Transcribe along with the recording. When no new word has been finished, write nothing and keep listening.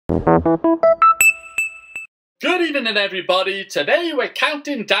Good evening everybody, today we're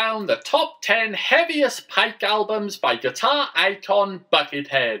counting down the top 10 heaviest Pike albums by guitar icon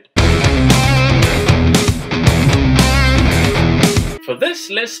Buckethead. For this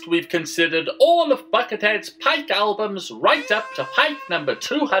list we've considered all of Buckethead's Pike albums right up to Pike number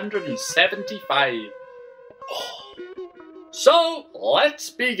 275. So let's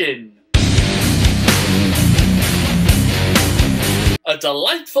begin. A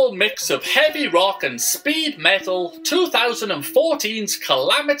delightful mix of heavy rock and speed metal, 2014's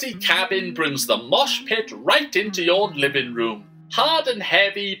Calamity Cabin brings the mosh pit right into your living room. Hard and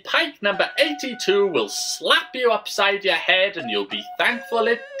heavy, Pike number 82 will slap you upside your head and you'll be thankful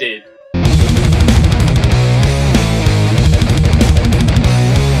it did.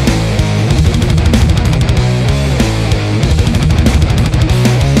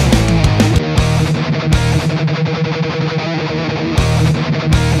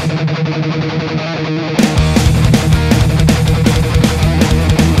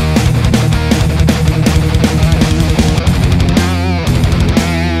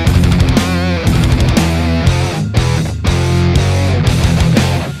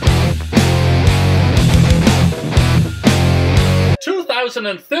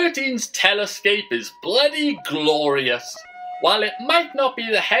 2013's Telescape is bloody glorious. While it might not be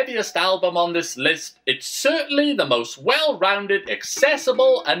the heaviest album on this list, it's certainly the most well-rounded,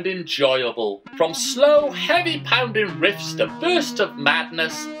 accessible and enjoyable. From slow, heavy-pounding riffs to bursts of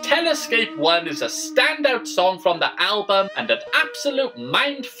madness, Telescape 1 is a standout song from the album and an absolute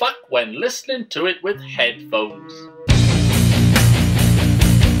mindfuck when listening to it with headphones.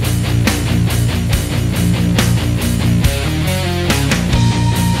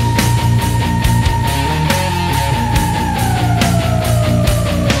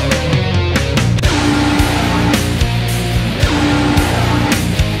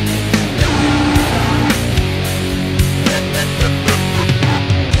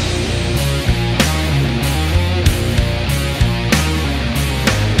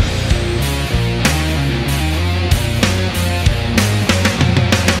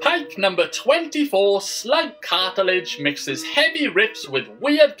 Number 24, Slug Cartilage mixes heavy riffs with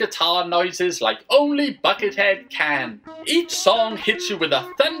weird guitar noises like only Buckethead can. Each song hits you with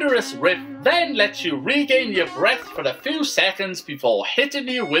a thunderous riff, then lets you regain your breath for a few seconds before hitting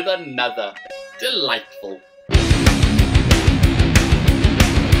you with another. Delightful.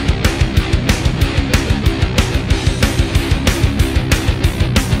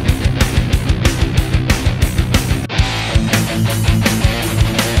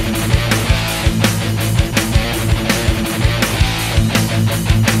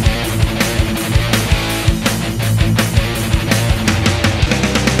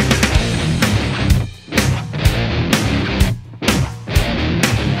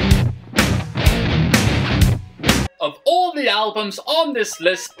 Of all the albums on this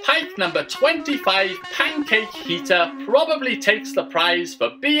list, Pike number 25, Pancake Heater, probably takes the prize for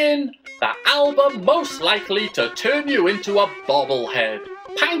being the album most likely to turn you into a bobblehead.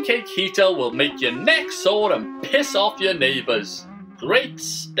 Pancake Heater will make your neck sore and piss off your neighbours. Great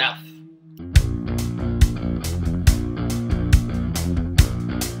stuff.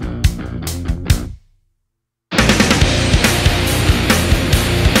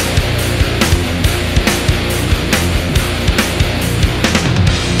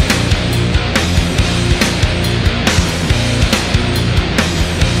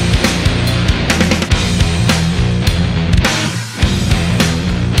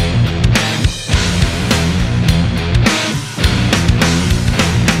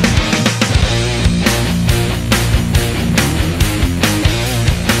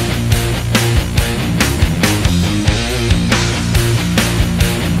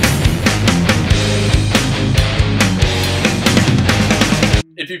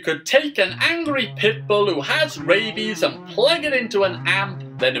 If you could take an angry pit bull who has rabies and plug it into an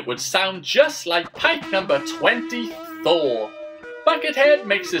amp, then it would sound just like Pike number 20, Thor. Buckethead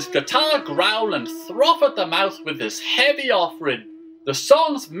makes his guitar growl and froth at the mouth with this heavy offering. The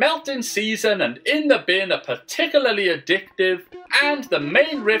songs Melting Season and In the Bin are particularly addictive, and the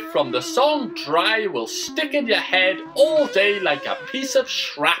main riff from the song Dry will stick in your head all day like a piece of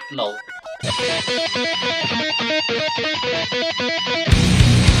shrapnel.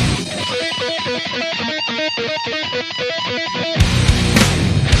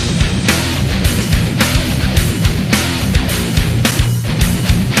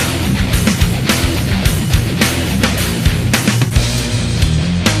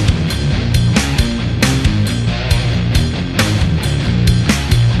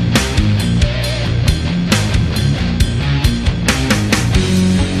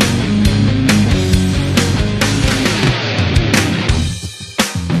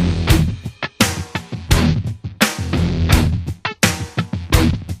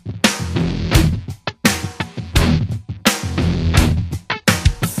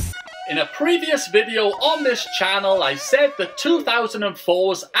 In a previous video on this channel, I said that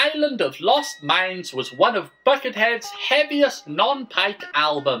 2004's Island of Lost Mines was one of Buckethead's heaviest non-pike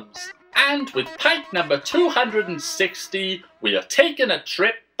albums. And with pike number 260, we are taking a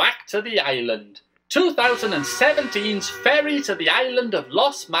trip back to the island. 2017's ferry to the Island of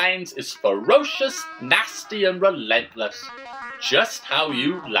Lost Mines is ferocious, nasty and relentless. Just how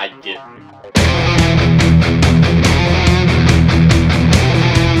you like it.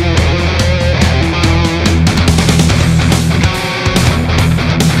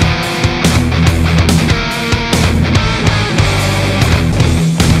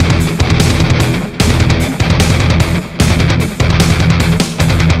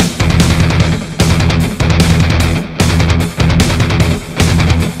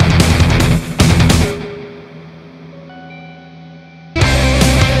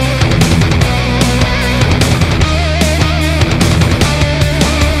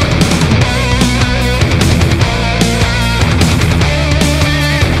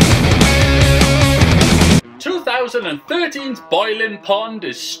 2013's Boiling Pond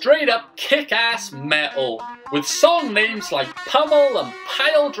is straight up kick-ass metal. With song names like Pummel and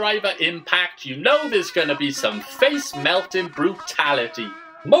Piledriver Impact, you know there's gonna be some face-melting brutality.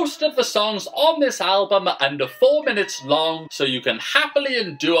 Most of the songs on this album are under 4 minutes long, so you can happily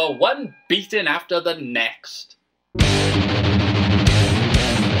endure one beating after the next.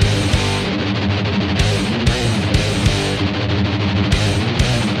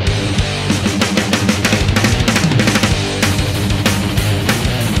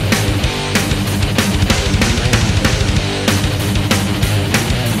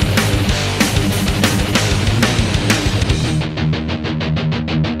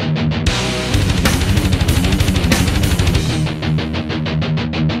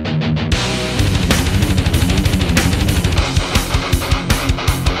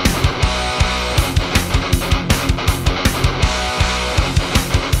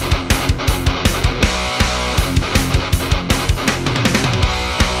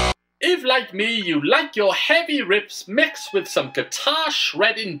 If, like me, you like your heavy riffs mixed with some guitar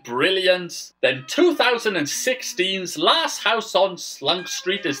shredding brilliance, then 2016's Last House on Slunk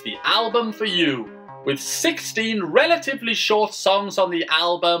Street is the album for you. With 16 relatively short songs on the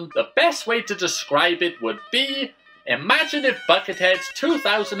album, the best way to describe it would be, imagine if Buckethead's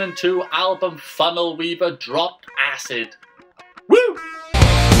 2002 album Funnel Weaver dropped acid. Woo!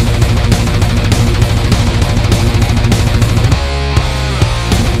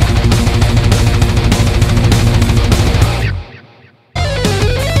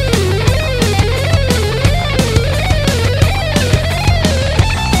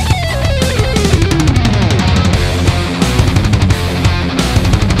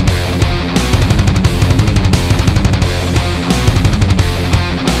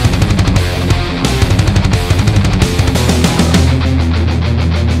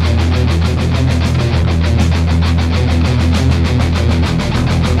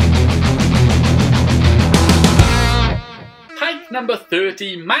 Number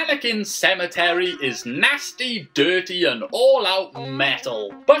 30, Mannequin Cemetery is nasty, dirty and all-out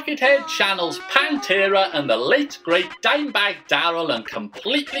metal. Buckethead channels Pantera and the late great Dimebag Darrell and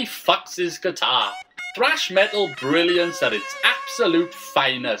completely fucks his guitar. Thrash metal brilliance at its absolute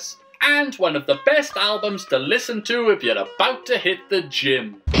finest. And one of the best albums to listen to if you're about to hit the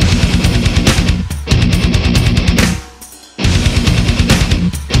gym.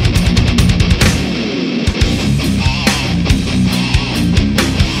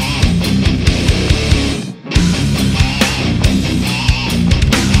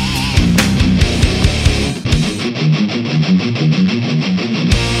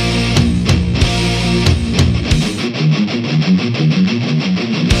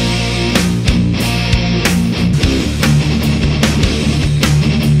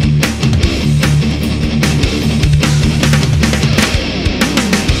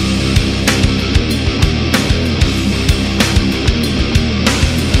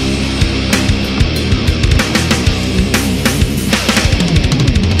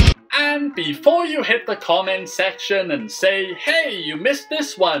 Before you hit the comment section and say, hey, you missed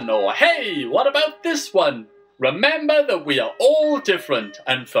this one, or hey, what about this one? Remember that we are all different,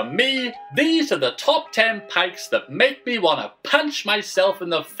 and for me, these are the top 10 pikes that make me want to punch myself in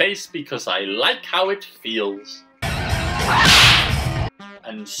the face because I like how it feels.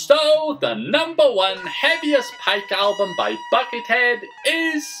 And so, the number 1 Heaviest Pike album by Buckethead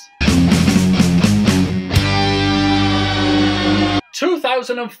is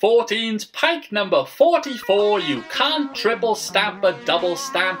 2014's Pike number 44, You Can't Triple Stamp a Double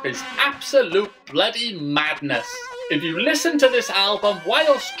Stamp, is absolute bloody madness. If you listen to this album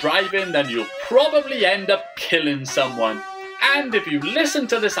whilst driving, then you'll probably end up killing someone. And if you listen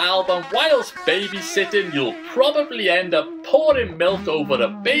to this album whilst babysitting, you'll probably end up pouring milk over a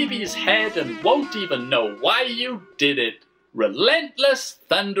baby's head and won't even know why you did it. Relentless,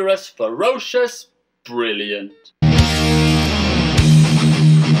 thunderous, ferocious, brilliant.